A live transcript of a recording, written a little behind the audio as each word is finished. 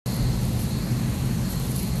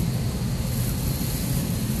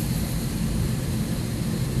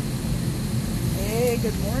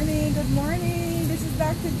good morning. This is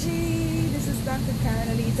Dr. G. This is Dr. Karen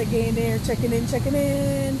Anita again there, checking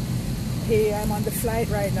in. Hey, I'm on the flight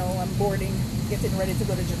right now. I'm boarding, getting ready to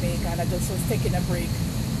go to Jamaica, and I just was taking a break,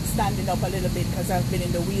 standing up a little bit because I've been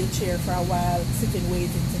in the wheelchair for a while, sitting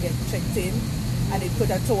waiting to get checked in, and it put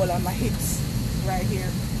a toll on my hips right here,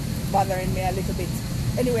 bothering me a little bit.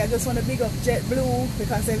 Anyway, I just want to big up JetBlue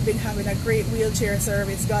because they've been having a great wheelchair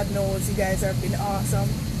service. God knows you guys have been awesome.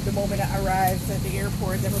 The moment I arrived at the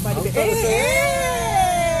airport, everybody hey!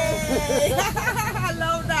 I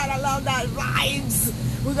love that vibes.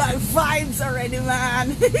 We got vibes already,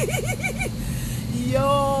 man.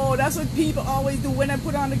 Yo, that's what people always do. When I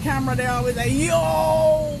put on the camera, they always like,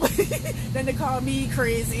 yo. Then they call me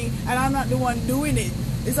crazy, and I'm not the one doing it.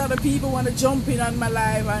 It's other people want to jump in on my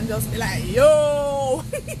live and just be like, yo.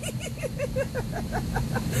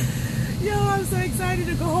 Yo, I'm so excited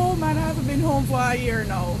to go home, man. I haven't been home for a year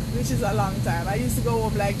now, which is a long time. I used to go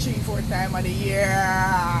home like 3-4 times a year.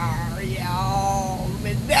 Yo,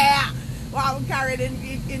 been there. Well, I'm carried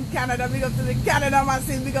in Canada. Big up to the Canada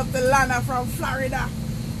massive. Big up to Lana from Florida.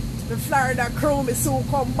 The Florida crew, me soon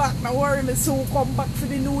come back. No worry, me soon come back for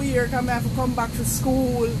the new year. Because I have to come back for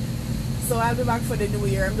school. So I'll be back for the new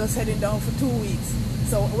year. I'm just heading down for 2 weeks.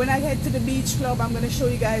 So when I head to the beach club, I'm going to show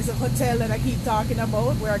you guys a hotel that I keep talking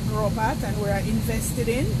about, where I grew up at and where I invested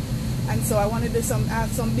in. And so I want to do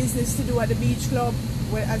have some business to do at the beach club.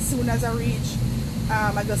 Where as soon as I reach,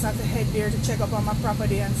 I just have to head there to check up on my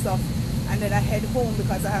property and stuff. And then I head home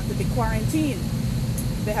because I have to be quarantined.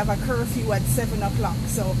 They have a curfew at 7 o'clock.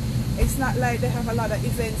 So it's not like they have a lot of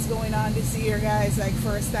events going on this year, guys, like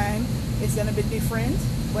first time. It's going to be different.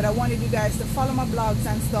 But I wanted you guys to follow my blogs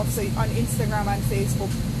and stuff on Instagram and Facebook,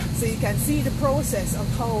 so you can see the process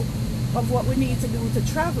of what we need to do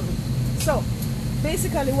to travel. So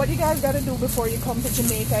basically what you guys got to do before you come to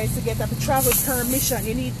Jamaica is to get a travel permission.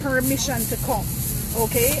 You need permission to come,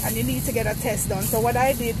 okay? And you need to get a test done. So what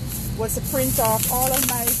I did was to print off all of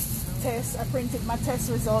my tests. I printed my test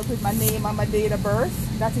result with my name and my date of birth.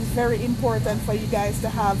 That is very important for you guys to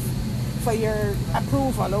have for your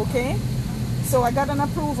approval, okay? So I got an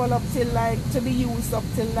approval up till to be used up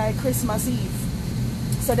till Christmas Eve.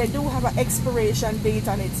 So they do have an expiration date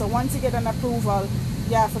on it. So once you get an approval,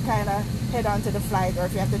 you have to kind of head on to the flight. Or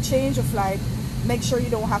if you have to change a flight, make sure you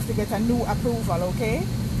don't have to get a new approval, okay?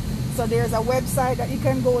 So there's a website that you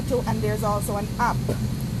can go to, and there's also an app.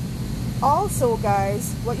 Also,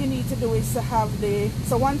 guys, what you need to do is to have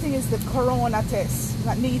so one thing is the corona test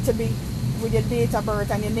that need to be with your date of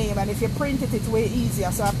birth and your name. And if you print it, it's way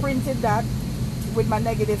easier. So I printed that with my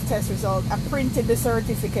negative test result. I printed the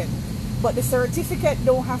certificate, but the certificate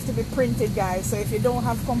don't have to be printed, guys. So if you don't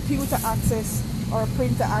have computer access or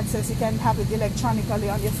printer access, you can have it electronically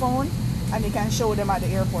on your phone, and you can show them at the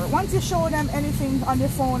airport. Once you show them anything on your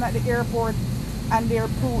phone at the airport and they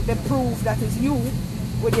prove that is you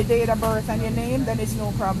with your date of birth and your name, then it's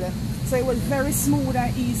no problem. So it was very smooth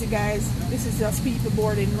and easy, guys. This is just people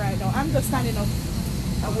boarding right now. I'm just standing up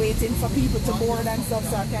and waiting for people to board and stuff,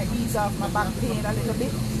 so I can ease off my back pain a little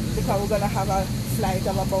bit, because we're going to have a flight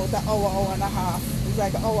of about an hour and a half. It's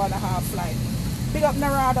like an hour and a half flight. Big up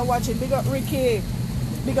Narada watching, big up Ricky,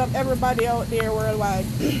 big up everybody out there worldwide.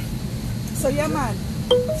 So yeah, man,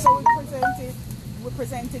 so we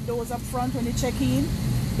presented those up front when you check in.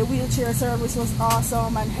 The wheelchair service was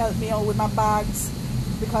awesome and helped me out with my bags,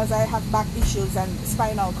 because I have back issues and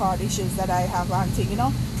spinal cord issues that I have and thing, you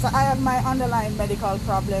know. So I have my underlying medical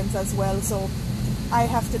problems as well, so I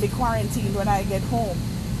have to be quarantined when I get home.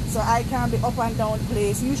 So I can't be up and down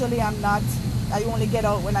place. Usually I'm not. I only get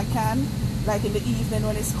out when I can, like in the evening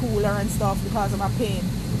when it's cooler and stuff, because of my pain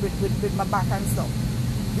with my back and stuff.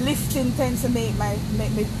 Lifting tends to make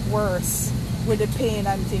me worse with the pain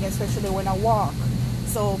and thing, especially when I walk.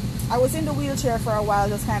 So I was in the wheelchair for a while,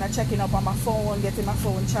 just kind of checking up on my phone, getting my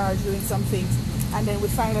phone charged, doing some things, and then we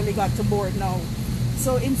finally got to board now.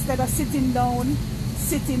 So instead of sitting down,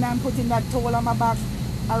 and putting that toll on my back,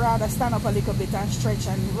 I rather stand up a little bit and stretch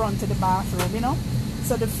and run to the bathroom, you know.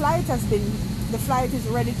 So the flight is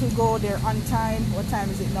ready to go. They're on time. What time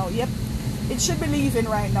is it now? Yep, it should be leaving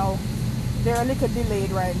right now. They're a little delayed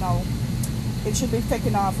right now. It should be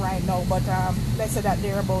taking off right now, but let's say that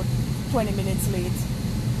they're about 20 minutes late,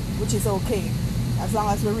 which is okay, as long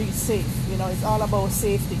as we reach safe. You know, it's all about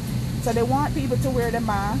safety. So they want people to wear the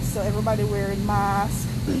mask, so everybody wearing masks.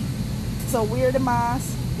 So wear the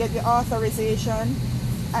mask, get your authorization,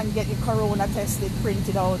 and get your corona tested,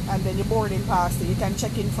 printed out, and then your boarding pass, so you can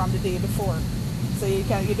check in from the day before. So you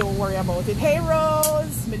don't worry about it. Hey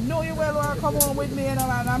Rose, me know you well, welcome come home with me, you know,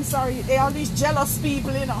 man. I'm sorry. They all these jealous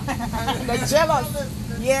people, you know. They're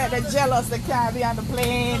jealous. Yeah, they're jealous. They can't be on the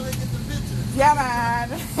plane. Yeah, man.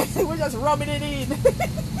 We're just rubbing it in.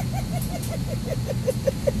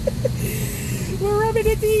 We're rubbing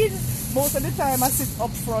it in. Most of the time I sit up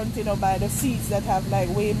front, you know, by the seats that have like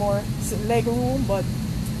way more leg room, but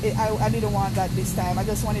I didn't want that this time. I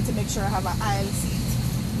just wanted to make sure I have an aisle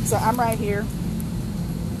seat. So I'm right here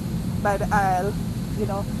by the aisle, you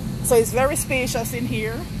know. So it's very spacious in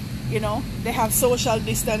here, you know. They have social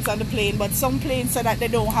distance on the plane, but some planes so that they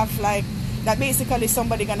don't have like, that basically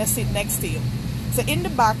somebody gonna sit next to you. So in the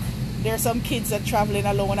back, there are some kids that are traveling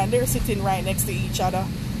alone and they're sitting right next to each other.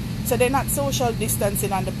 So they're not social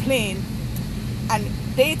distancing on the plane. And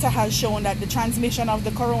data has shown that the transmission of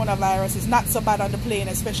the coronavirus is not so bad on the plane,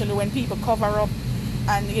 especially when people cover up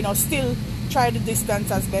and, you know, still try to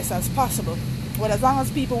distance as best as possible. But as long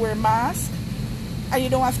as people wear masks, and you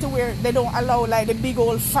don't have to wear, they don't allow like the big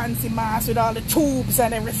old fancy mask with all the tubes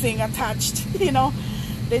and everything attached, you know.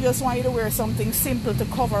 They just want you to wear something simple to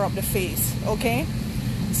cover up the face, okay?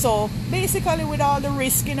 So basically with all the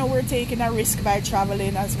risk, you know, we're taking a risk by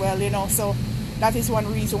traveling as well, you know. So that is one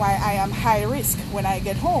reason why I am high risk when I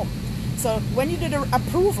get home. So when you do the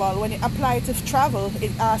approval, when you apply to travel,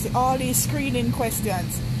 it asks you all these screening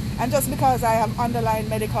questions. And just because I have underlying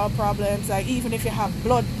medical problems, like even if you have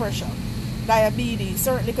blood pressure, diabetes,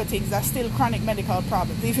 certain little things, that's still chronic medical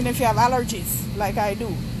problems. Even if you have allergies, like I do.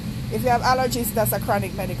 If you have allergies, that's a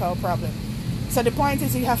chronic medical problem. So the point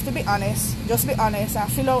is you have to be honest, just be honest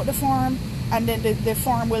and fill out the form, and then the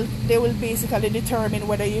form they will basically determine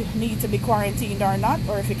whether you need to be quarantined or not,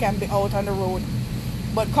 or if you can be out on the road.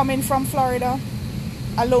 But coming from Florida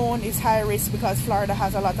alone is high risk because Florida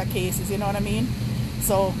has a lot of cases, you know what I mean?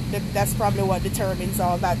 So that's probably what determines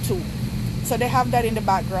all that too. So they have that in the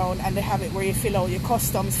background, and they have it where you fill out your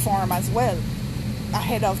customs form as well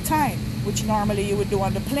ahead of time, which normally you would do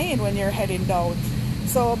on the plane when you're heading down.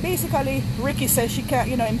 So basically Ricky says she can't,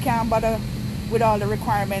 you know, him can't bother with all the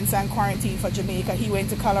requirements and quarantine for Jamaica. He went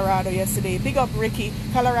to Colorado yesterday. Big up Ricky.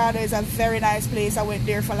 Colorado is a very nice place. I went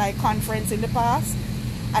there for like conference in the past,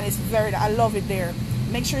 and it's very, I love it there.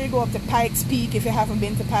 Make sure you go up to Pikes Peak if you haven't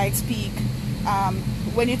been to Pikes Peak.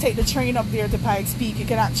 When you take the train up there to Pikes Peak, you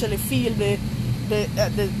can actually feel the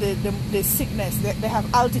sickness. They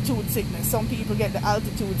have altitude sickness. Some people get the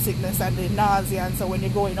altitude sickness and the nausea, and so when you're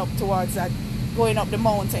going up towards that, going up the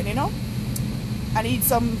mountain, you know, and eat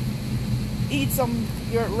some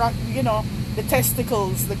you know, the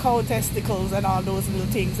testicles, the cow testicles and all those little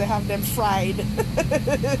things. They have them fried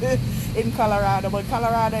in Colorado. But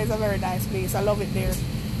Colorado is a very nice place. I love it there.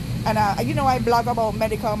 And you know, I blog about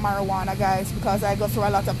medical marijuana, guys, because I go through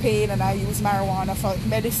a lot of pain and I use marijuana for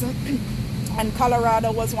medicine. And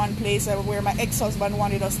Colorado was one place where my ex-husband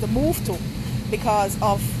wanted us to move to because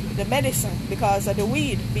of the medicine, because of the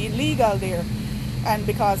weed being legal there, and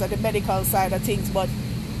because of the medical side of things. But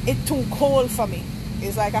it's too cold for me.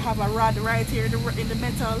 It's like I have a rod right here in the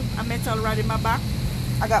metal, a metal rod in my back.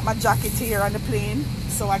 I got my jacket here on the plane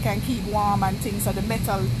so I can keep warm and things, so the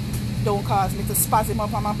metal don't cause me to spasm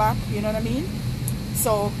up on my back, you know what I mean?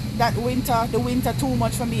 So that winter, the winter too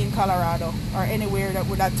much for me in Colorado or anywhere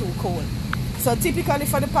that too cold. So typically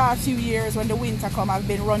for the past few years when the winter come, I've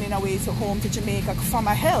been running away to home to Jamaica for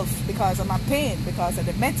my health, because of my pain, because of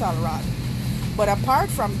the metal rod. But apart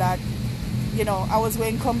from that, you know, I was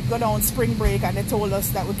going to go down spring break, and they told us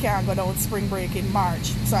that we can't go down spring break in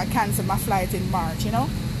March. So I canceled my flight in March, you know.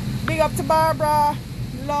 Big up to Barbara.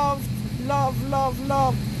 Love, love, love,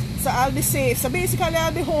 love. So I'll be safe. So basically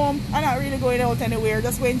I'll be home. I'm not really going out anywhere.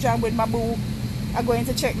 Just going jam with my boo. I'm going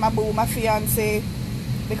to check my boo, my fiance,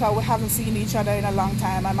 because we haven't seen each other in a long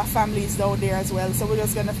time, and my family is down there as well. So we're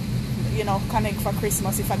just gonna, you know, connect for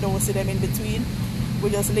Christmas. If I don't see them in between, we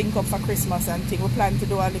just link up for Christmas and think. We plan to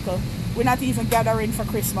do a little, we're not even gathering for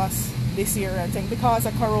Christmas this year, I think, because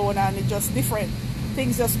of Corona, and it's just different.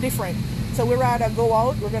 Things just different. So we rather go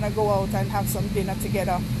out. We're gonna go out and have some dinner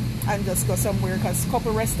together and just go somewhere, because a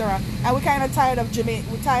couple restaurants, and we're kind of tired of Jamaica.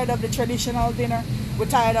 We're tired of the traditional dinner. We're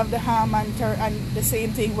tired of the ham and the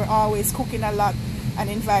same thing. We're always cooking a lot and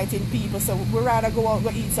inviting people. So we'd rather go out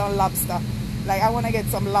and eat some lobster. Like I want to get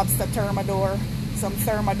some lobster thermidor, some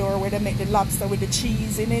thermidor where they make the lobster with the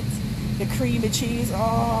cheese in it, the creamy cheese.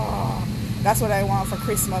 Oh, that's what I want for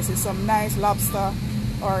Christmas, is some nice lobster,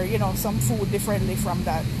 or you know, some food differently from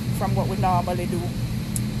that, from what we normally do.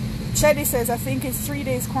 Chedi says, I think it's 3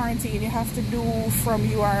 days quarantine you have to do from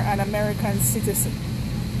you are an American citizen.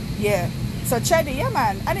 Yeah. So Chedi, yeah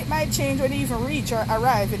man, and it might change when you even reach or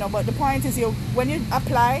arrive, you know, but the point is, when you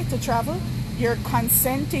apply to travel, you're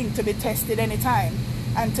consenting to be tested anytime.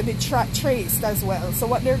 and to be traced as well. So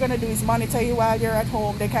what they're going to do is monitor you while you're at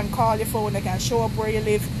home. They can call your phone, they can show up where you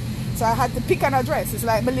live. So I had to pick an address. It's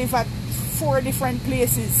like I live at 4 different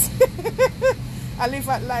places. I live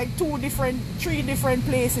at like 3 different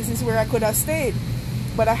places is where I could have stayed.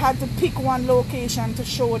 But I had to pick one location to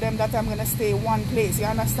show them that I'm going to stay one place, you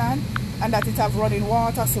understand? And that it have running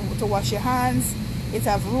water so to wash your hands. It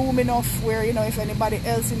have room enough where, you know, if anybody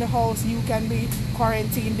else in the house, you can be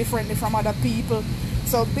quarantined differently from other people.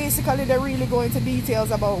 So basically they really go into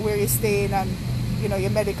details about where you're staying and, you know,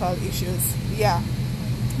 your medical issues. Yeah.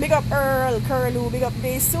 Big up Earl, Curlew, big up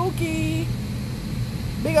Daisuki,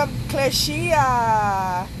 big up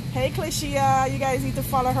Kleshia. Hey Kleshia, you guys need to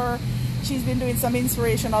follow her. She's been doing some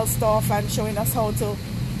inspirational stuff and showing us how to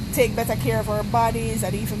take better care of our bodies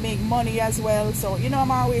and even make money as well. So, you know,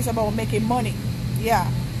 I'm always about making money. Yeah.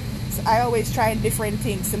 So I always try different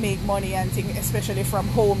things to make money and things, especially from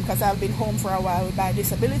home, because I've been home for a while with my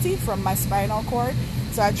disability from my spinal cord.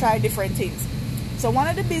 So I try different things. So one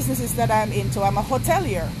of the businesses that I'm into, I'm a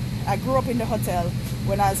hotelier. I grew up in the hotel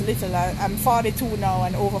when I was little. I'm 42 now,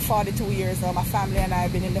 and over 42 years now, my family and I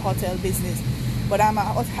have been in the hotel business. But I'm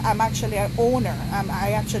actually an owner.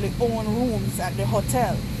 I actually own rooms at the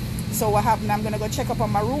hotel. So what happened, I'm going to go check up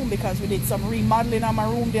on my room because we did some remodeling on my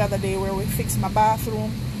room the other day where we fixed my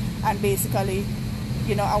bathroom. And basically,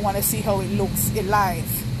 you know, I want to see how it looks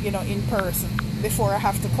live, you know, in person before I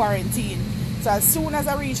have to quarantine. So as soon as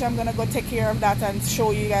I reach, I'm going to go take care of that and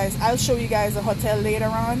show you guys. I'll show you guys the hotel later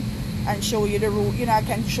on and show you the room. You know, I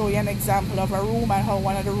can show you an example of a room and how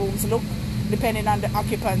one of the rooms look, depending on the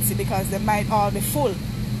occupancy, because they might all be full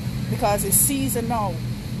because it's season now,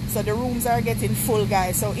 so the rooms are getting full,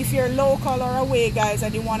 guys. So if you're local or away, guys,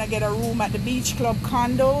 and you want to get a room at the Beach Club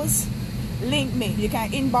condos, link me. You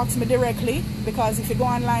can inbox me directly, because if you go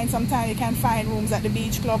online sometimes you can find rooms at the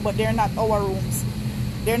Beach Club, but they're not our rooms.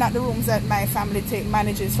 They're not the rooms that my family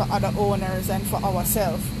manages for other owners and for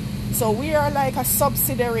ourselves. So we are like a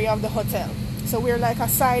subsidiary of the hotel. So we're like a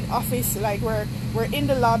side office, like we're in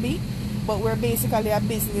the lobby, but we're basically a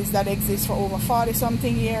business that exists for over 40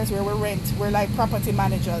 something years where we rent. We're like property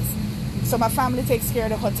managers. So my family takes care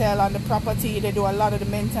of the hotel and the property. They do a lot of the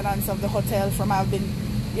maintenance of the hotel from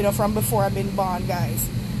before I've been born, guys.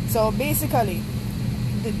 So basically,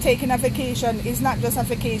 taking a vacation is not just a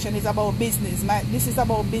vacation, it's about business. This is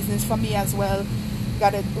about business for me as well.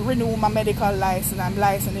 Got to renew my medical license. I'm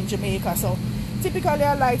licensed in Jamaica, so typically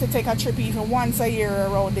I like to take a trip even once a year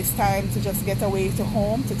around this time to just get away to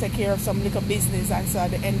home to take care of some little business. And so at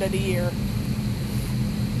the end of the year,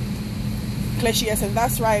 Kleshia says,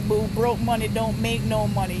 that's right, boo, broke money don't make no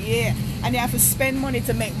money. Yeah, and you have to spend money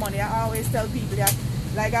to make money. I always tell people that,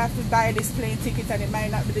 like, I have to buy this plane ticket and it might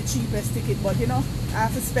not be the cheapest ticket, but you know, I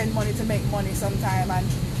have to spend money to make money sometime and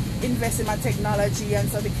invest in my technology, and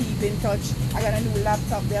so to keep in touch. I got a new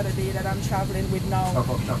laptop the other day that I'm traveling with now.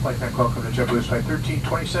 Folks, flight back, welcome to JetBlue's flight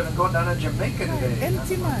 1327, going down to Jamaica today.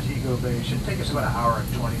 Empty, man. Montego Bay. Should take us about an hour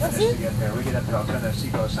and 20 minutes to get there. We get up there, I'll turn that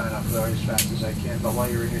seatbelt sign off as fast as I can, but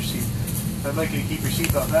while you're in your seat, I'd like you to keep your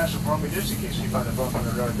seatbelt fastened for me, just in case we find a bump on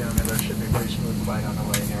the road down there. There should be a very smooth flight on the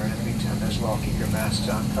way there. In the meantime, as well, keep your masks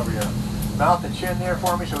on, cover your mouth and chin there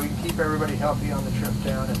for me so we can keep everybody healthy on the trip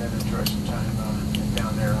down, and then enjoy some time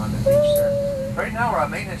down there on the beach there. Right now, our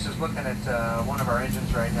maintenance is looking at one of our engines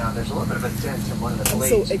right now. There's a little bit of a dent in one of the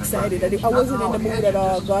blades. I'm so excited. I wasn't in the mood at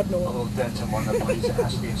all, God knows. A little dent in one of the blades that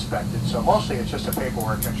has to be inspected. So mostly it's just a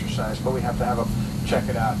paperwork exercise, but we have to have them check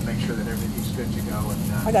it out and make sure that everything's good to go.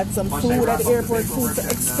 And, I got some food at the airport. Food's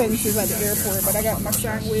expensive at the airport, but I got my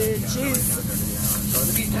sandwiches. So in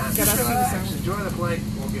the meantime, just relax, enjoy the flight.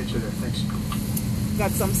 We'll get you there. Thanks.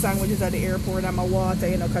 Got some sandwiches at the airport and my water,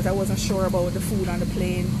 you know, because I wasn't sure about the food on the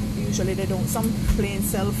plane. Usually they don't. Some planes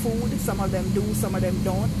sell food, some of them do, some of them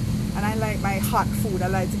don't. And I like my hot food. I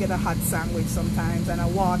like to get a hot sandwich sometimes and a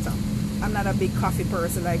water. I'm not a big coffee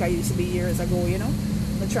person like I used to be years ago, you know.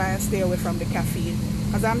 I try and stay away from the caffeine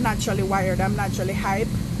because I'm naturally wired. I'm naturally hype,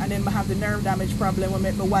 and then I have the nerve damage problem will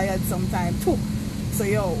make me wired sometimes too. So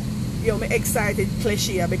I'm excited,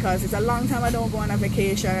 Kleshia, because it's a long time I don't go on a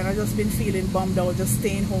vacation and I've just been feeling bummed out, just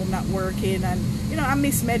staying home, not working. And you know, I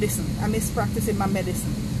miss medicine. I miss practicing my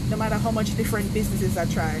medicine, no matter how much different businesses I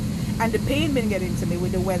tried. And the pain been getting to me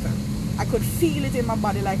with the weather. I could feel it in my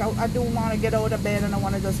body, like I don't want to get out of bed and I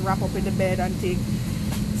want to just wrap up in the bed and think.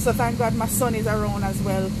 So thank God my son is around as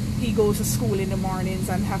well. He goes to school in the mornings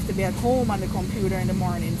and have to be at home on the computer in the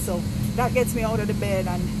morning. So that gets me out of the bed,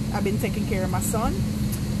 and I've been taking care of my son.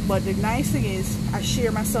 But the nice thing is I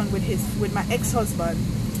share my son with my ex-husband,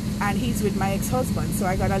 and he's with my ex-husband. So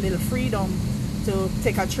I got a little freedom to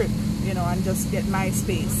take a trip, you know, and just get my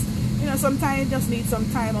space. You know, sometimes you just need some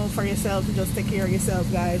time out for yourself to just take care of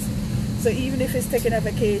yourself, guys. So even if it's taking a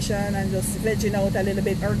vacation and just vegging out a little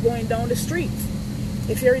bit or going down the street.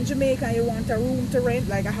 If you're in Jamaica and you want a room to rent,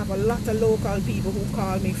 like I have a lot of local people who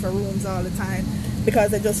call me for rooms all the time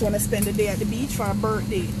because they just want to spend the day at the beach for a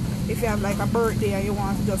birthday. If you have like a birthday and you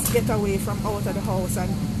want to just get away from out of the house,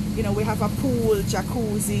 and you know, we have a pool,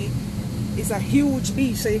 jacuzzi. It's a huge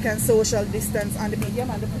beach, so you can social distance on the beach. Yeah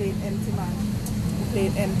man, the plane empty, man. The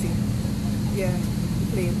plane empty. Yeah,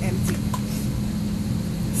 the plane empty.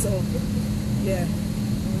 So, yeah.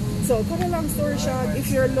 So, cut a long story short, if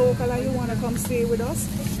you're local and you want to come stay with us,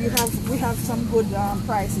 we have some good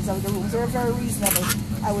prices of the rooms. They're very reasonable,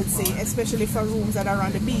 I would say, especially for rooms that are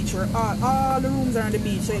on the beach, where all the rooms are on the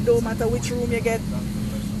beach. So it don't matter which room you get,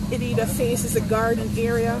 it either faces a garden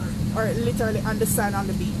area or literally on the sand on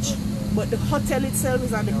the beach. But the hotel itself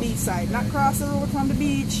is on the beach side, not across the road from the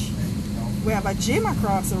beach. We have a gym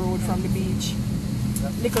across the road from the beach,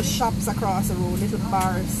 little shops across the road, little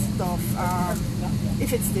bars, stuff,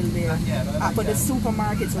 if it's still there. But the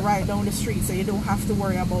supermarket's right down the street, so you don't have to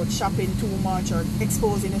worry about shopping too much or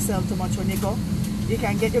exposing yourself too much when you go. You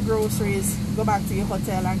can get your groceries, go back to your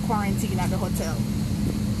hotel and quarantine at the hotel.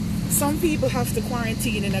 Some people have to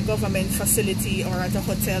quarantine in a government facility or at a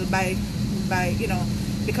hotel by you know,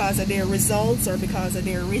 because of their results or because of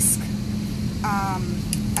their risk,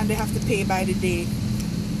 and they have to pay by the day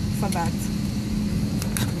for that.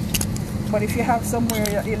 But if you have somewhere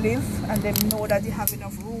that you live and they know that you have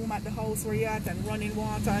enough room at the house where you're at and running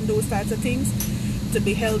water and those types of things to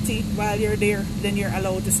be healthy while you're there, then you're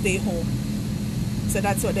allowed to stay home. So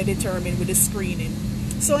that's what they determine with the screening.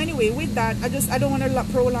 So anyway, with that, I don't want to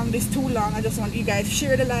prolong this too long. I just want you guys to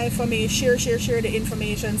share the live for me, share the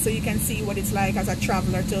information so you can see what it's like as a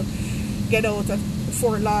traveler to get out of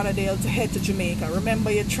Fort Lauderdale to head to Jamaica. Remember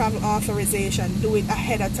your travel authorization, do it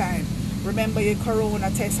ahead of time. Remember your corona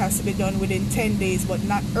test has to be done within 10 days, but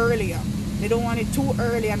not earlier. They don't want it too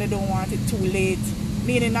early and they don't want it too late.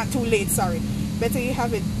 Meaning not too late, sorry. Better you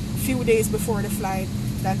have it a few days before the flight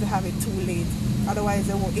than to have it too late. Otherwise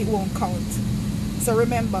it won't count. So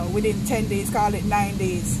remember, within 10 days, call it 9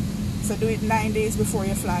 days. So do it 9 days before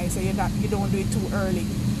you fly, so you don't do it too early.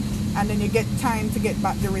 And then you get time to get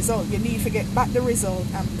back the result. You need to get back the result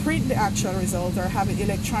and print the actual result or have it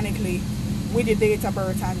electronically with your date of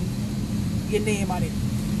birth and your name on it.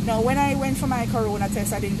 Now when I went for my corona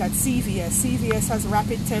test, I did it at CVS. CVS has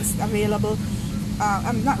rapid tests available.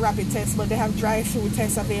 Not rapid tests, but they have drive-through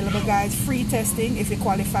tests available, guys. Free testing if you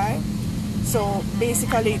qualify. So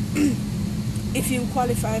basically, if you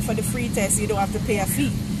qualify for the free test, you don't have to pay a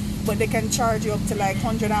fee. But they can charge you up to like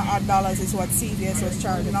 $100 odd is what CVS was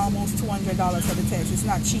charging, almost $200 for the test. It's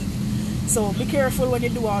not cheap. So be careful when you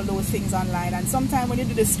do all those things online. And sometimes when you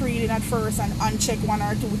do the screening at first and uncheck one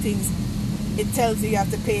or two things, it tells you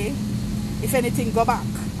have to pay. If anything, go back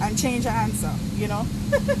and change your answer, you know.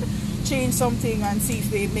 Change something and see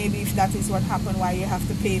if maybe if that is what happened, why you have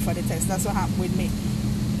to pay for the test. That's what happened with me.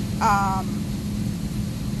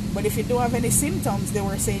 But if you don't have any symptoms, they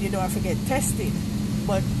were saying you don't have to get tested.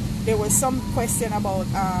 But there was some question about,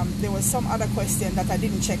 there was some other question that I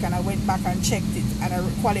didn't check, and I went back and checked it and I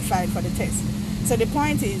qualified for the test. So the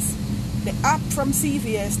point is, the app from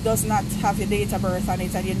CVS does not have your date of birth on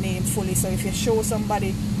it and your name fully. So if you show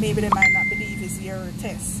somebody, maybe they might not believe it's your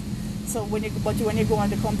test. So when you go on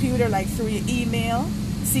the computer, like through your email,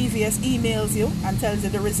 CVS emails you and tells you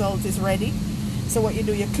the result is ready. So what you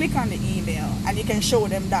do, you click on the email and you can show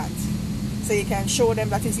them that. So you can show them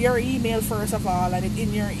that it's your email first of all and it's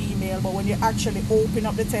in your email. But when you actually open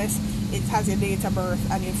up the test, it has your date of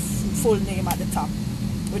birth and your full name at the top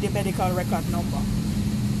with your medical record number.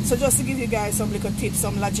 So just to give you guys some little tips,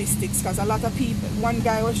 some logistics, because a lot of people, one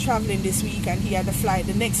guy was traveling this week and he had the flight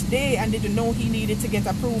the next day and didn't know he needed to get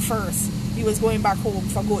approved first. He was going back home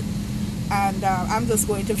for good. And I'm just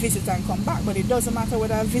going to visit and come back. But it doesn't matter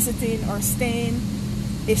whether I'm visiting or staying.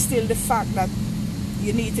 It's still the fact that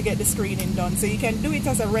you need to get the screening done. So you can do it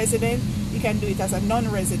as a resident, you can do it as a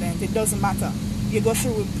non-resident. It doesn't matter. You go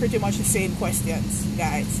through pretty much the same questions,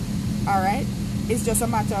 guys. Alright? It's just a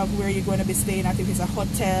matter of where you're going to be staying at, if it's a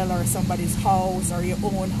hotel or somebody's house or your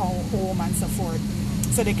own home and so forth,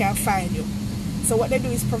 so they can find you. So what they do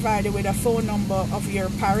is provide you with a phone number of your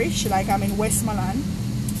parish. Like I'm in Westmoreland,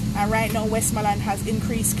 and right now Westmoreland has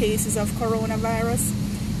increased cases of coronavirus,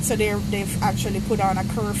 so they've actually put on a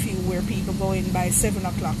curfew where people go in by 7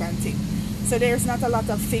 o'clock and things. So there's not a lot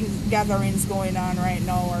of gatherings going on right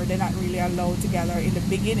now, or they're not really allowed to gather in the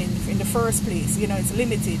beginning, in the first place. You know, it's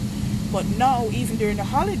limited. But now, even during the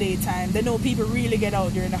holiday time, they know people really get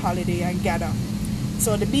out during the holiday and gather.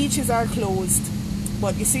 So the beaches are closed.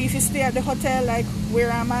 But you see, if you stay at the hotel like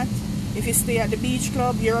where I'm at, if you stay at the beach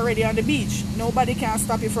club, you're already on the beach. Nobody can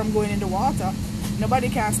stop you from going in the water. Nobody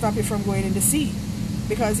can stop you from going in the sea,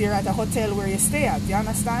 because you're at a hotel where you stay at. You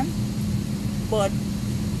understand? But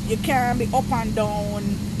you can't be up and down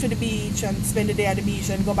to the beach and spend the day at the beach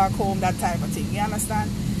and go back home, that type of thing. You understand?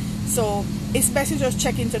 So it's best to just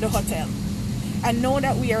check into the hotel and know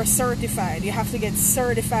that we are certified. You have to get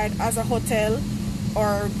certified as a hotel,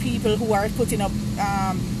 or people who are putting up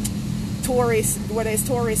tourists, whether it's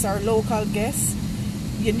tourists or local guests.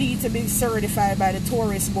 You need to be certified by the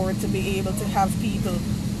tourist board to be able to have people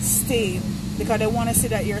stay, because they want to see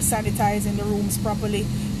that you're sanitizing the rooms properly.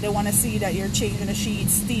 They want to see that you're changing the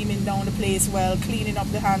sheets, steaming down the place well, cleaning up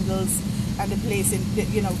the handles and the place,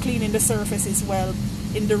 cleaning the surfaces well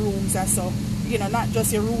in the rooms and so. Not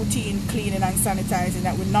just your routine cleaning and sanitizing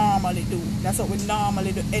that we normally do. That's what we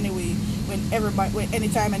normally do anyway,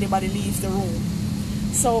 anytime anybody leaves the room.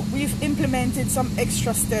 So we've implemented some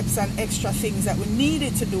extra steps and extra things that we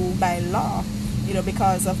needed to do by law,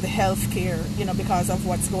 because of the healthcare, because of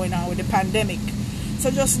what's going on with the pandemic. So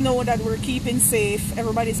just know that we're keeping safe.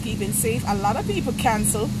 Everybody's keeping safe. A lot of people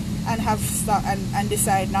cancel and and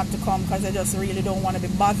decide not to come because they just really don't want to be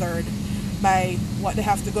bothered by what they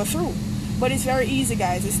have to go through. But it's very easy,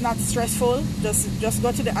 guys. It's not stressful. Just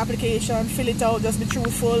go to the application, fill it out, just be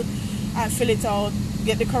truthful and fill it out,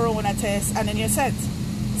 get the corona test, and then you're set.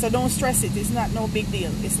 So don't stress it. It's not no big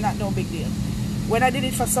deal. It's not no big deal. When I did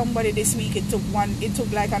it for somebody this week, it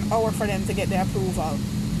took like an hour for them to get the approval.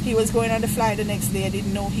 He was going on the flight the next day. I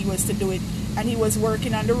didn't know he was to do it, and he was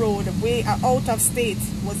working on the road way out of state.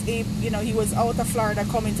 He was out of Florida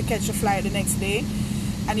coming to catch a flight the next day,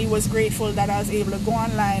 and he was grateful that I was able to go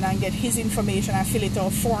online and get his information and fill it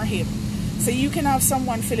out for him. So you can have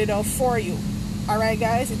someone fill it out for you. All right,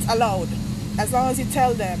 guys, it's allowed as long as you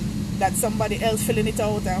tell them that somebody else filling it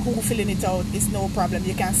out and who filling it out is no problem.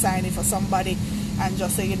 You can sign it for somebody and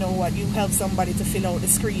just say, you know what, you help somebody to fill out the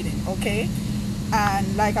screening, okay?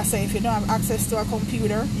 And like I say, if you don't have access to a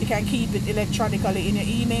computer, you can keep it electronically in your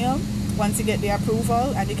email once you get the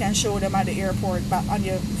approval, and you can show them at the airport but on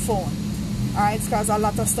your phone. Alright, because a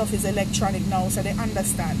lot of stuff is electronic now, so they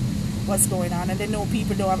understand what's going on, and they know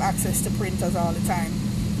people don't have access to printers all the time.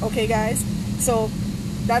 Okay, guys? So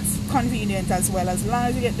that's convenient as well. As long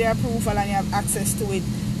as you get the approval and you have access to it,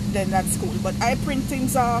 then that's cool. But I print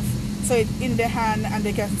things off so it's in their hand and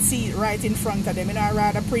they can see it right in front of them. I'd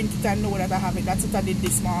rather print it and know that I have it. That's what I did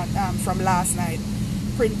this morning, from last night.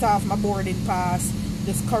 Print off my boarding pass,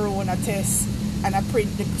 this corona test, and I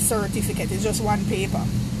print the certificate. It's just one paper.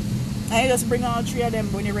 And you just bring all three of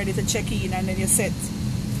them when you're ready to check in, and then you're set.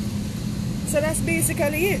 So that's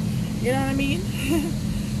basically it. You know what I mean?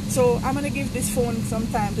 So I'm going to give this phone some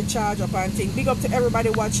time to charge up and think. Big up to everybody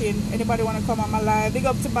watching. Anybody want to come on my live? Big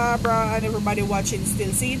up to Barbara and everybody watching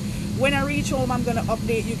still. See, when I reach home, I'm going to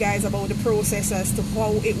update you guys about the process as to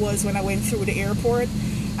how it was when I went through the airport,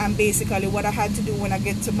 and basically what I had to do when I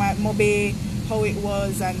get to my Mobe, how it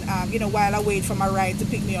was, and while I wait for my ride to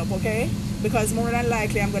pick me up, okay? Because more than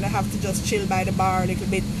likely I'm going to have to just chill by the bar a little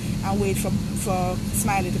bit and wait for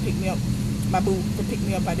Smiley to pick me up, my boo, to pick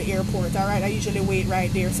me up at the airport. Alright, I usually wait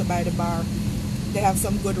right there, so by the bar they have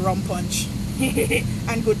some good rum punch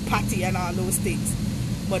and good patty and all those things.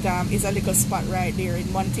 But it's a little spot right there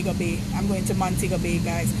in Montego Bay. I'm going to Montego Bay,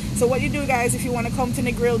 guys. So what you do, guys, if you want to come to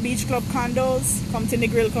Negril Beach Club condos, come to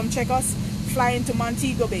Negril, come check us. Fly into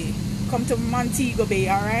Montego Bay. Come to Montego Bay,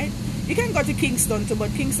 alright? You can go to Kingston too,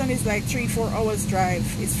 but Kingston is like 3-4 hours drive.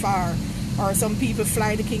 It's far. Or some people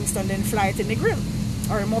fly to Kingston, then fly to Negril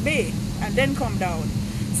or Mobe, and then come down.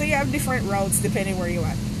 So you have different routes depending where you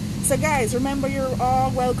are. So guys, remember, you're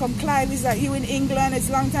all welcome. Clive, is that you in England? It's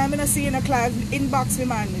a long time I don't see you, Clive. Inbox me,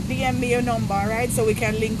 man. DM me your number, right? So we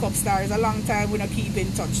can link up, stars. A long time we don't keep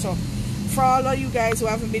in touch. So for all of you guys who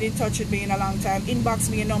haven't been in touch with me in a long time, inbox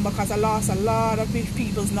me your number, because I lost a lot of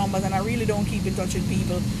people's numbers and I really don't keep in touch with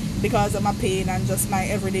people because of my pain and just my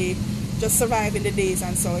everyday, just surviving the days,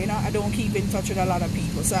 and so I don't keep in touch with a lot of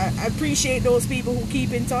people. So I appreciate those people who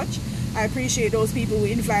keep in touch. I appreciate those people who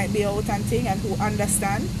invite me out and thing, and who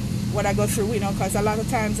understand what I go through, because a lot of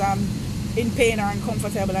times I'm in pain or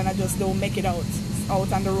uncomfortable and I just don't make it out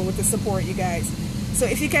on the road to support you guys. So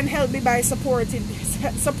if you can help me by support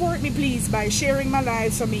me please by sharing my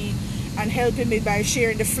lives for me, and helping me by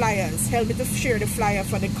sharing the flyers. Help me to share the flyer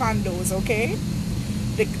for the condos, okay?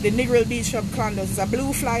 The Negril Beach Club condos is a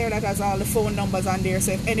blue flyer that has all the phone numbers on there.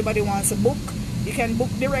 So if anybody wants to book, you can book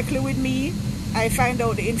directly with me. I find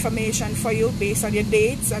out the information for you based on your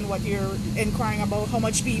dates and what you're inquiring about, how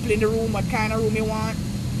much people in the room, what kind of room you want.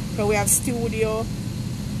 So we have studio,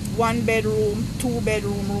 1 bedroom, 2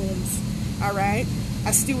 bedroom rooms. Alright,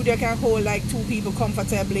 a studio can hold like 2 people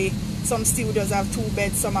comfortably. Some studios have 2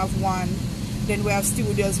 beds, some have 1. Then we have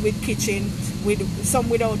studios with kitchen, with some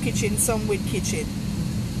without kitchen, some with kitchen.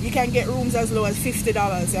 You can get rooms as low as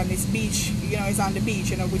 $50, and it's beach, you know, it's on the beach,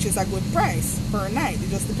 you know, which is a good price per night. It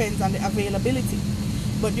just depends on the availability.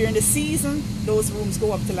 But during the season, those rooms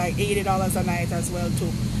go up to like $80 a night as well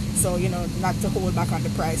too. So, you know, not to hold back on the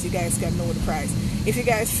price, you guys can know the price. If you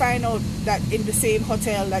guys find out that in the same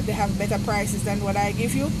hotel that they have better prices than what I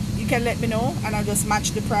give you, you can let me know and I'll just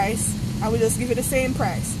match the price. I will just give you the same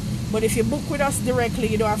price. But if you book with us directly,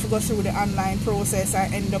 you don't have to go through the online process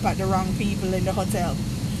and end up at the wrong people in the hotel.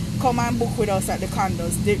 Come and book with us at the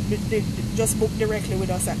condos. Just book directly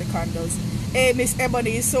with us at the condos. Hey, Miss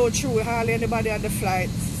Ebony, is so true. Hardly anybody on the flight.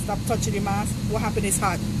 Stop touching the mask. What happened is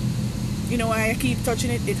hot. You know why I keep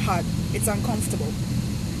touching it? It's hot. It's uncomfortable.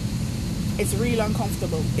 It's real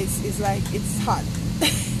uncomfortable. It's like, it's hot.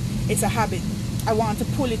 It's a habit. I want to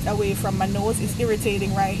pull it away from my nose. It's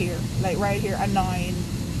irritating right here. Like right here, annoying.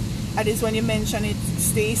 And it's when you mention it,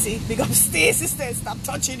 Stacy, because Stacy says, stop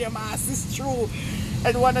touching your mask. It's true.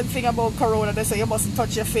 And one thing about Corona, they say you mustn't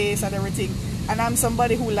touch your face and everything. And I'm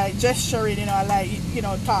somebody who like gesturing, you know, I like, you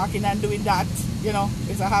know, talking and doing that, you know,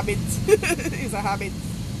 it's a habit. It's a habit.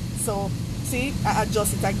 So, see, I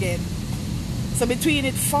adjust it again. So between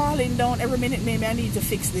it falling down every minute, maybe I need to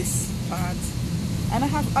fix this part. And I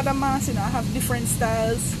have other masks, you know, I have different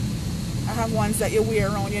styles. I have ones that you wear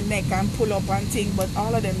around your neck and pull up and thing, but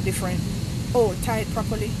all of them different. Oh, tie it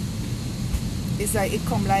properly. It's like it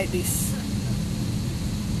come like this.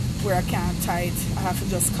 Where I can't tie it, I have to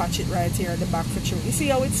just catch it right here at the back for sure. You see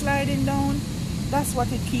how it's sliding down? That's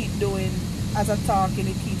what it keeps doing. As I'm talking,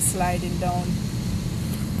 it keeps sliding down.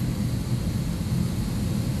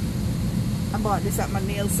 I bought this at my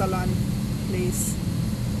nail salon place.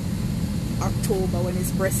 October, when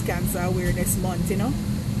it's breast cancer awareness month, you know.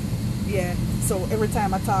 Yeah, so every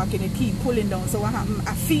time I talk and it keep pulling down. So I'm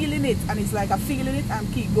feeling it, and it's like I'm feeling it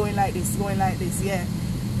and keep going like this, yeah.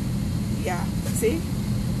 Yeah, see?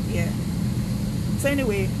 Yeah. So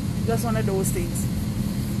anyway, just one of those things.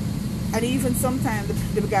 And even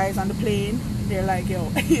sometimes the guys on the plane, they're like, yo,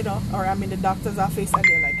 you know, or I'm in the doctor's office and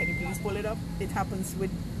they're like, can you please pull it up? It happens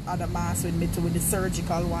with other masks with me too, with the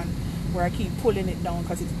surgical one, where I keep pulling it down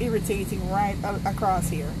because it's irritating right across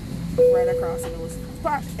here. Right across the nose.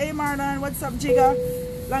 Hey Marlon, what's up,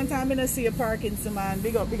 Jigga? Long time I didn't see a Parkinson, man.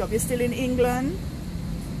 Big up, big up. You're still in England?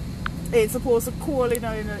 It's supposed to cool, you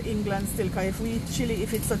know, in England still, because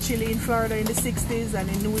if it's so chilly in Florida in the 60s and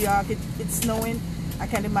in New York it's snowing, I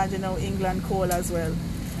can imagine how England cold as well.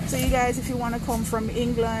 So you guys, if you want to come from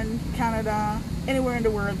England, Canada, anywhere in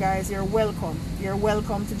the world, guys, you're welcome. You're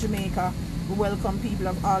welcome to Jamaica. We welcome people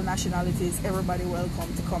of all nationalities. Everybody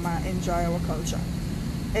welcome to come and enjoy our culture.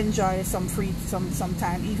 Enjoy some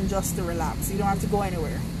time, even just to relax. You don't have to go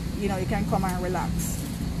anywhere. You know, you can come and relax.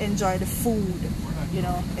 Enjoy the food, you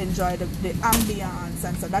know, enjoy the ambience.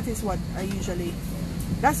 And so that is what I usually,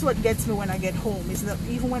 that's what gets me when I get home. It's not,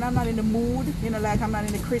 even when I'm not in the mood, you know, like I'm not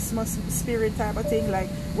in the Christmas spirit type of thing, like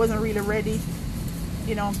wasn't really ready,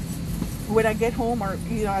 you know, when I get home, or,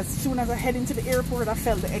 you know, as soon as I head into the airport, I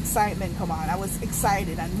felt the excitement come on. I was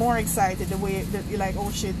excited and more excited, the way that you're like, oh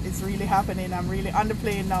shit, it's really happening. I'm really on the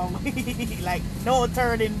plane now. Like, no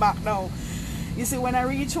turning back now. You see, when I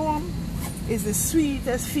reach home, it's the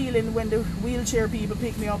sweetest feeling when the wheelchair people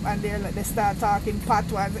pick me up and they start talking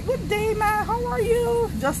patois. Like, good day, man, how are you?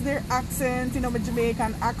 Just their accent, you know, my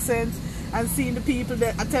Jamaican accent, and seeing the people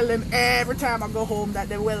that I tell them every time I go home that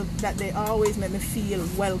they always make me feel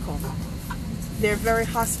welcome. They're very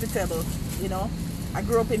hospitable, you know. I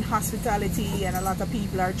grew up in hospitality, and a lot of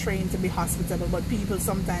people are trained to be hospitable, but people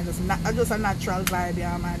sometimes just a natural vibe,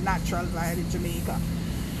 yeah, man, natural vibe in Jamaica.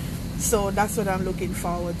 So that's what I'm looking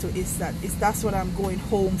forward to. That's what I'm going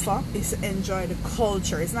home for, is to enjoy the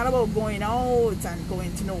culture. It's not about going out and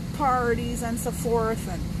going to no parties and so forth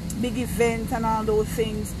and big event and all those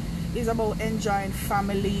things. It's about enjoying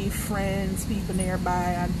family, friends, people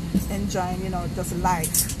nearby, and enjoying, you know, just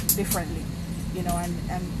life differently, you know,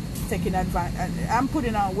 and taking advantage. I'm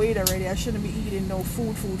putting on weight already. I shouldn't be eating no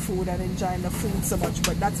food and enjoying the food so much,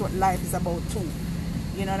 but that's what life is about too.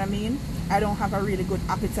 You know what I mean? I don't have a really good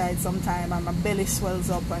appetite sometimes, and my belly swells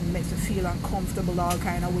up and makes me feel uncomfortable all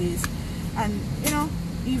kind of ways. And, you know,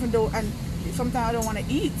 even though, and sometimes I don't want to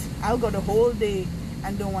eat. I'll go the whole day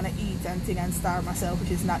and don't want to eat and think and starve myself,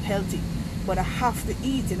 which is not healthy. But I have to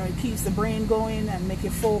eat, you know, it keeps the brain going and make you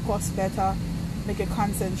focus better. make you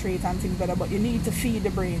concentrate and things better, but you need to feed the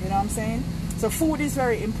brain, you know what I'm saying? So food is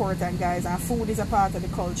very important, guys, and food is a part of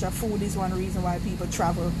the culture. Food is one reason why people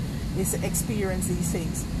travel, is to experience these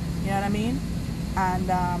things, you know what I mean? And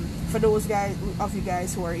for those of you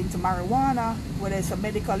guys who are into marijuana, whether it's for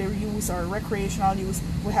medical use or recreational use,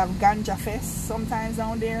 we have ganja fest sometimes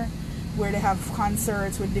down there, where they have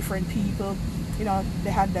concerts with different people. You know,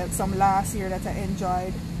 they had some last year that I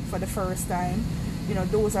enjoyed for the first time. You know,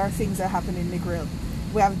 those are things that happen in Negril.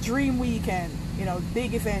 We have Dream Weekend, you know,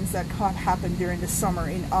 big events that happen during the summer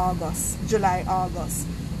in August, July, August,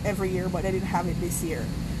 every year, but they didn't have it this year.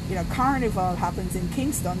 You know, Carnival happens in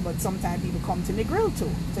Kingston, but sometimes people come to Negril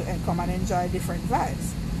too, to come and enjoy different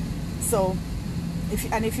vibes. So,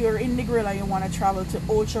 if you're in Negril and you want to travel to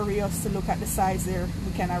Ocho Rios to look at the sites there,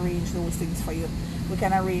 we can arrange those things for you. We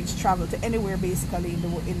can arrange travel to anywhere basically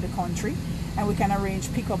in the country, and we can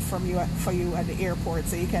arrange pickup for you at the airport,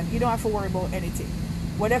 so you don't have to worry about anything.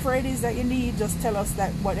 Whatever it is that you need, just tell us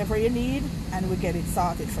that whatever you need, and we get it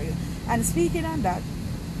sorted for you. And speaking on that,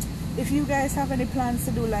 if you guys have any plans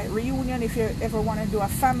to do like reunion, if you ever want to do a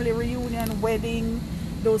family reunion, wedding,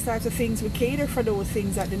 those types of things, we cater for those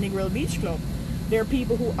things at the Negril Beach Club. There are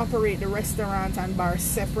people who operate the restaurant and bar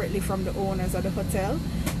separately from the owners of the hotel.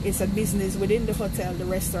 It's a business within the hotel, the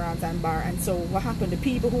restaurant and bar. And so what happened, the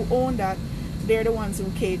people who own that, they're the ones who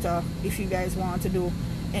cater if you guys want to do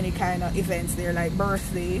any kind of events there, like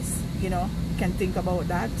birthdays, you know, you can think about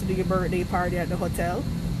that, to do your birthday party at the hotel.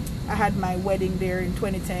 I had my wedding there in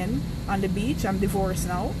 2010 on the beach. I'm divorced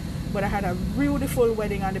now, but I had a beautiful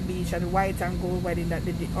wedding on the beach, a white and gold wedding that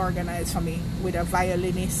they organized for me, with a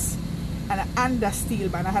violinist and a steel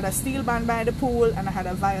band. I had a steel band by the pool, and I had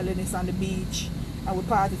a violinist on the beach, and we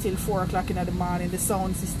partied till 4 o'clock in the morning. The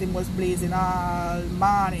sound system was blazing all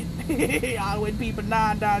morning. All when people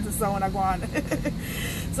now dance, the sound are gone.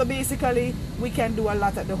 So basically, we can do a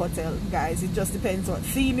lot at the hotel, guys. It just depends what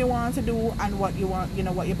theme you want to do and what you want, you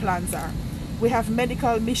know, what your plans are. We have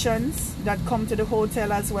medical missions that come to the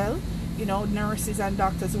hotel as well. You know, nurses and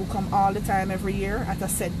doctors who come all the time every year at a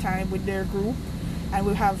set time with their group, and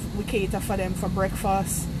we cater for them for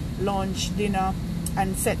breakfast, lunch, dinner,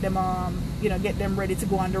 and set them you know, get them ready to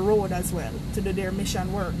go on the road as well to do their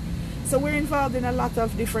mission work. So we're involved in a lot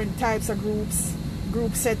of different types of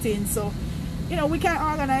group settings. So, you know, we can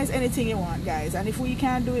organize anything you want, guys, and if we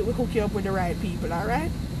can't do it, we hook you up with the right people. All right,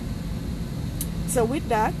 so with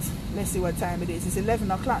that, let's see what time it is. It's 11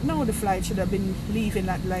 o'clock now. The flight should have been leaving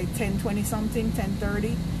at like 10:20 something,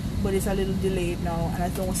 10:30, but it's a little delayed now, and I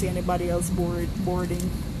don't see anybody else boarding.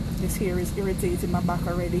 This hair is irritating my back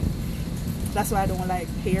already. That's why I don't like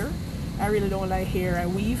hair. I really don't like hair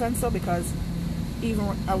and weave and stuff, because even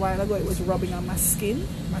a while ago it was rubbing on my skin.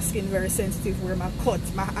 My skin very sensitive, where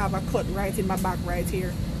I have a cut right in my back right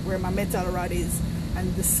here where my metal rod is,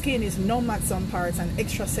 and the skin is numb at some parts and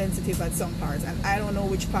extra sensitive at some parts, and I don't know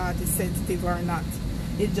which part is sensitive or not.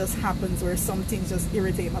 It just happens where some things just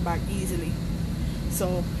irritate my back easily.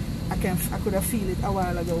 So I could have feel it a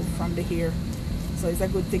while ago from the hair. So it's a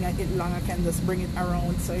good thing I get long. I can just bring it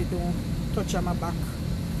around so it don't touch on my back.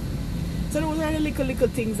 So those are the little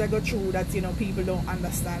things I go through that, you know, people don't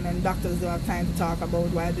understand, and doctors don't have time to talk about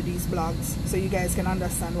while I do these blogs, so you guys can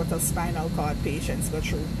understand what a spinal cord patients go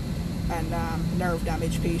through and nerve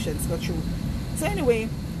damage patients go through. So anyway,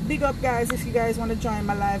 big up, guys. If you guys want to join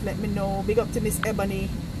my live, let me know. Big up to Miss Ebony.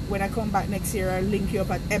 When I come back next year, I'll link you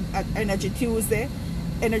up at Energy Tuesday.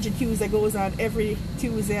 Energy Tuesday goes on every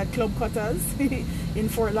Tuesday at Club Cutters in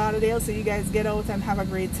Fort Lauderdale, so you guys get out and have a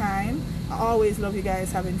great time. I always love you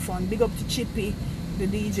guys having fun. Big up to Chippy, the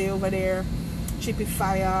DJ over there, Chippy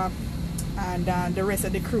Fire, and the rest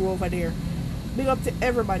of the crew over there. Big up to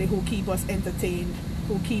everybody who keep us entertained,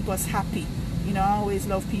 who keep us happy. You know, I always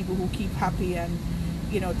love people who keep happy and,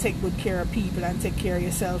 you know, take good care of people and take care of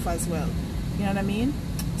yourself as well. You know what I mean?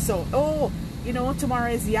 So, oh, you know,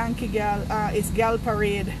 tomorrow is Yankee Gal, it's Gal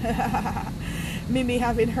Parade. Mimi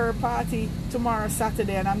having her party tomorrow,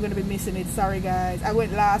 Saturday, and I'm going to be missing it. Sorry, guys. I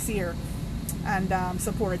went last year and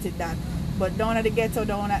supported that. But down at the ghetto,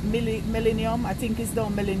 down at Millennium, I think it's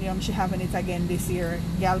down Millennium, she having it again this year,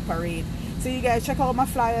 Gal Parade. So you guys check out my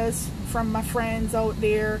flyers from my friends out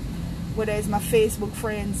there, whether it's my Facebook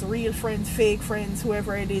friends, real friends, fake friends,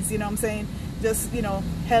 whoever it is, you know what I'm saying? Just, you know,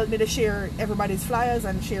 help me to share everybody's flyers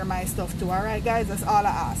and share my stuff too. All right, guys, that's all I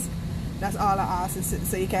ask. That's all I ask,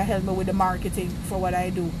 so you can help me with the marketing for what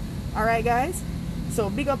I do. All right, guys,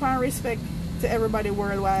 so big up and respect to everybody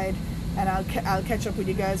worldwide, and I'll catch up with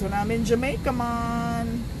you guys when I'm in Jamaica,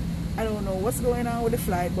 man. I don't know what's going on with the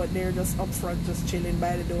flight, but they're just up front, just chilling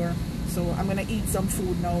by the door. So I'm gonna eat some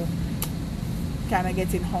food now. kind of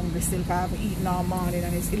getting hungry still because I haven't eaten all morning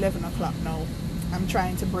and it's 11 o'clock now. I'm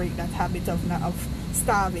trying to break that habit of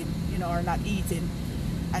starving, you know, or not eating,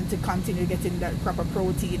 and to continue getting that proper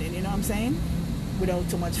protein in, you know what I'm saying, without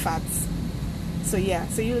too much fats. So yeah,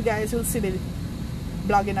 so you guys will see me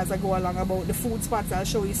blogging as I go along about the food spots. I'll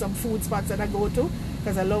show you some food spots that I go to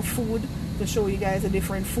because I love food, to show you guys the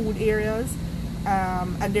different food areas.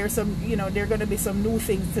 And there's some, you know, there are going to be some new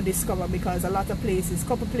things to discover, because a lot of places,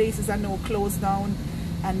 couple places I know closed down,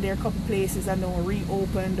 and there are a couple places I know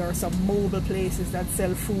reopened, or some mobile places that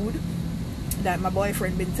sell food that my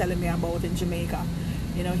boyfriend been telling me about in Jamaica.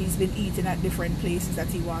 You know, he's been eating at different places that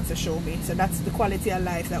he wants to show me. So that's the quality of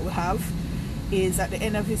life that we have, is at the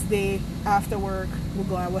end of his day, after work, we'll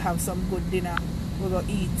go and we'll have some good dinner. We'll go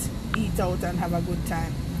eat out and have a good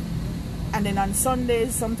time. And then on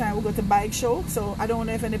Sundays, sometimes we'll go to bike show. So I don't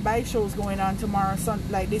know if any bike shows going on tomorrow,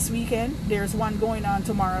 like this weekend. There's one going on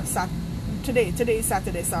tomorrow, today is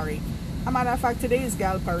Saturday, sorry. As a matter of fact, today is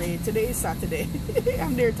Gal Parade. Today is Saturday.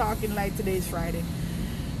 I'm there talking like today is Friday.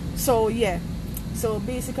 So yeah. So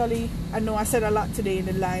basically, I know I said a lot today in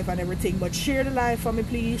the live and everything, but share the live for me,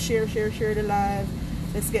 please. Share the live.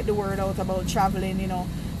 Let's get the word out about traveling, you know.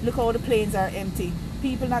 Look how the planes are empty.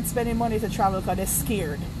 People not spending money to travel because they're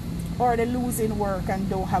scared, or they're losing work and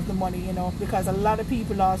don't have the money, you know, because a lot of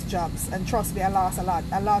people lost jobs. And trust me, I lost a lot.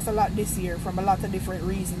 I lost a lot this year from a lot of different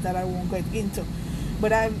reasons that I won't get into.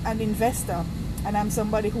 But I'm an investor, and I'm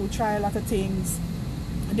somebody who try a lot of things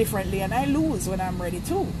differently, and I lose when I'm ready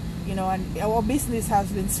too, you know. And our business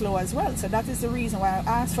has been slow as well. So that is the reason why I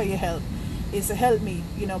asked for your help, is to help me,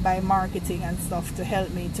 you know, by marketing and stuff, to help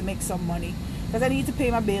me to make some money, because I need to pay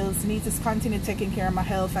my bills, need to continue taking care of my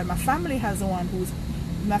health. And my family are the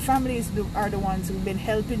ones who've been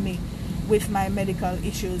helping me with my medical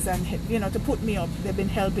issues, and, you know, to put me up. They've been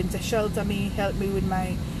helping to shelter me, help me with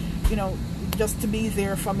my, you know, just to be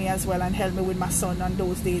there for me as well, and help me with my son on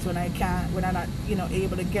those days when I'm not, you know,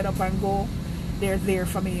 able to get up and go. They're there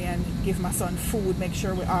for me and give my son food, make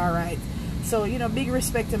sure we're all right. So, you know, big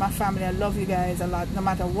respect to my family. I love you guys a lot, no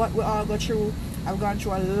matter what we all go through. I've gone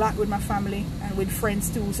through a lot with my family and with friends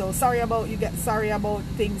too. So sorry about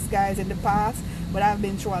things, guys, in the past, but I've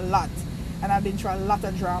been through a lot, and I've been through a lot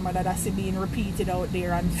of drama that I see being repeated out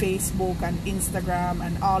there on Facebook and Instagram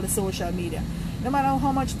and all the social media. No matter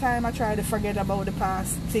how much time I try to forget about the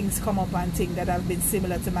past, things come up and things that have been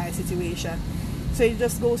similar to my situation. So it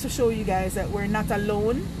just goes to show you guys that we're not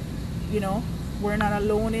alone. You know, we're not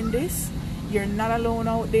alone in this. You're not alone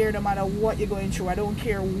out there, no matter what you're going through. I don't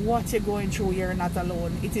care what you're going through, you're not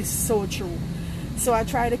alone. It is so true. So I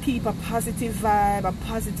try to keep a positive vibe, a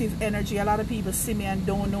positive energy. A lot of people see me and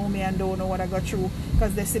don't know me and don't know what I got through,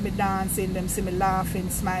 because they see me dancing, them see me laughing,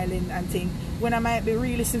 smiling and things, when I might be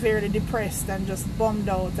really severely depressed and just bummed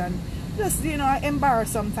out, and just, you know, I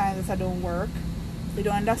embarrassed sometimes if I don't work, you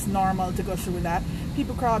know, and that's normal to go through that.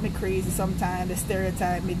 People call me crazy sometimes, they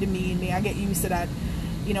stereotype me, demean me. I get used to that.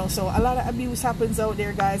 You know, so a lot of abuse happens out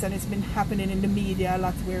there, guys, and it's been happening in the media a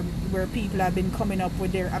lot, where people have been coming up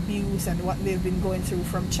with their abuse and what they've been going through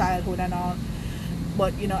from childhood and all.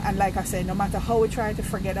 But, you know, and like I said, no matter how we try to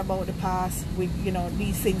forget about the past, you know,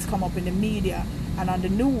 these things come up in the media and on the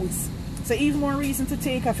news. So even more reason to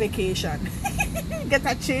take a vacation. Get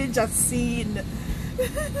a change of scene.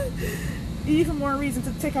 Even more reason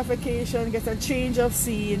to take a vacation, get a change of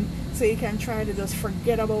scene, so you can try to just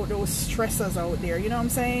forget about those stressors out there, you know what I'm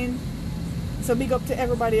saying? So big up to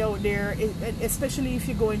everybody out there, especially if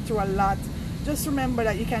you're going through a lot. Just remember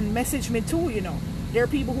that you can message me too, you know. There are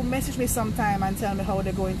people who message me sometime and tell me how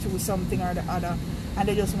they're going through something or the other, and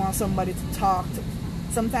they just want somebody to talk to.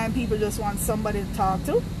 Sometimes people just want somebody to talk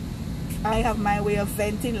to. I have my way of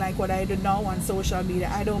venting, like what I do now on social media.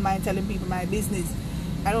 I don't mind telling people my business.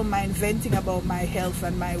 I don't mind venting about my health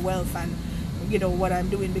and my wealth and, you know, what I'm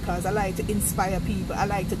doing, because I like to inspire people. I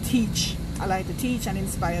like to teach. I like to teach and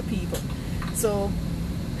inspire people. So,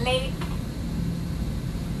 ladies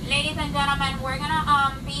and gentlemen, we're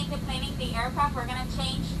gonna be deplaning the aircraft. We're gonna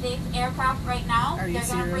change this aircraft right now. Are you They're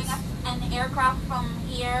gonna bring us an aircraft from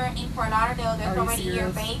here in Fort Lauderdale. There's already here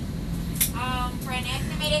base. For an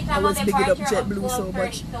estimated time of departure of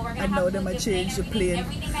 12:30. So we're gonna have to change the plane.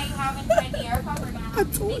 Everything that you have inside the aircraft, we're gonna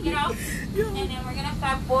have to take it out, and then we're gonna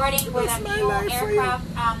start boarding with a new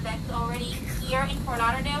aircraft that's already here in Fort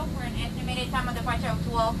Lauderdale for an estimated time of departure of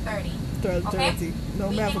 12:30. 12:30. Okay? No,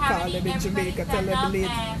 we have a call them in Jamaica. Tell them late.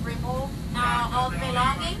 And remove all the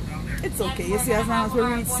belongings. It's okay. You see, as long as we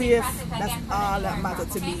reach safe, that's all that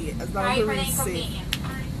matters to me. As long as we reach safe.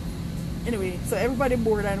 Anyway, so everybody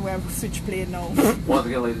board and we have switch plane now. Once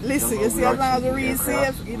again, ladies and Listen, gentlemen, you see as long as we real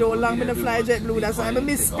safe, you know, long been the fly JetBlue, that's why I'm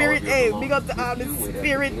miss Spirit. Hey, big up to all the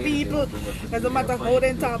Spirit people. Doesn't matter how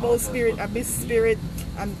they talk about Spirit, I miss Spirit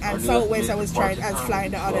and Southwest I was trying as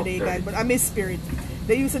flying the other day, guys, but I miss Spirit.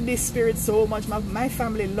 They used to miss Spirit so much. My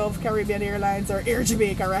family love Caribbean Airlines or Air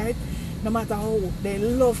Jamaica, right? No matter how, they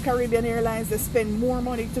love Caribbean Airlines. They spend more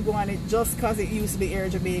money to go on it just because it used to be Air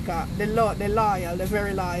Jamaica. They're loyal, they're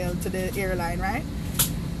very loyal to the airline, right?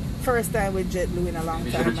 First time with JetBlue in a long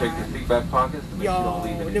Be time, sure to check the seat back pockets to make sure you don't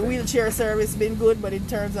leave Yo, anything. the wheelchair service been good, but in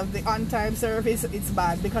terms of the on-time service, it's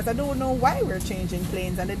bad because I don't know why we're changing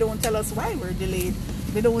planes and they don't tell us why we're delayed.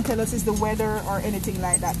 They don't tell us it's the weather or anything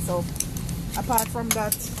like that. So apart from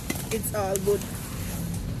that, it's all good.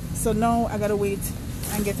 So now I gotta wait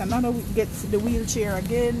and get the wheelchair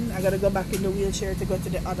again. I gotta go back in the wheelchair to go to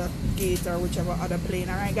the other gate or whichever other plane.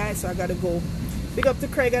 Alright guys, so I gotta go. Big up to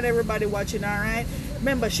Craig and everybody watching. Alright,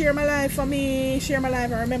 remember, share my life for me, share my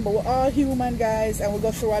life, and remember, we're all human, guys, and we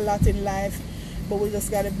go through a lot in life, but we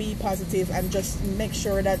just gotta be positive and just make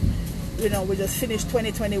sure that, you know, we just finish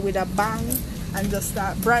 2020 with a bang and just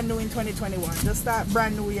start brand new in 2021. Just start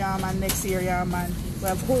brand new, yeah man. Next year, yeah man, we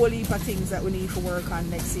have a whole heap of things that we need to work on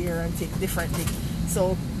next year and take differently.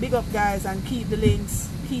 So big up guys, and keep the links,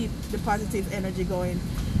 keep the positive energy going.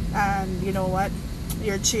 And you know what,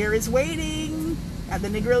 your chair is waiting at the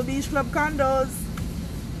Negril Beach Club condos.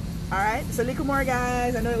 Alright, so little more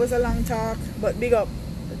guys. I know it was a long talk, but big up,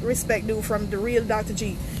 respect due from the real Dr.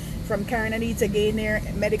 G, from Karen Anita Gaynor,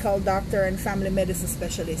 medical doctor and family medicine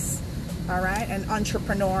specialist. Alright, and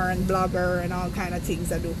entrepreneur and blogger and all kind of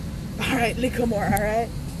things I do. Alright, little more, alright?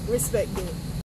 Respect due.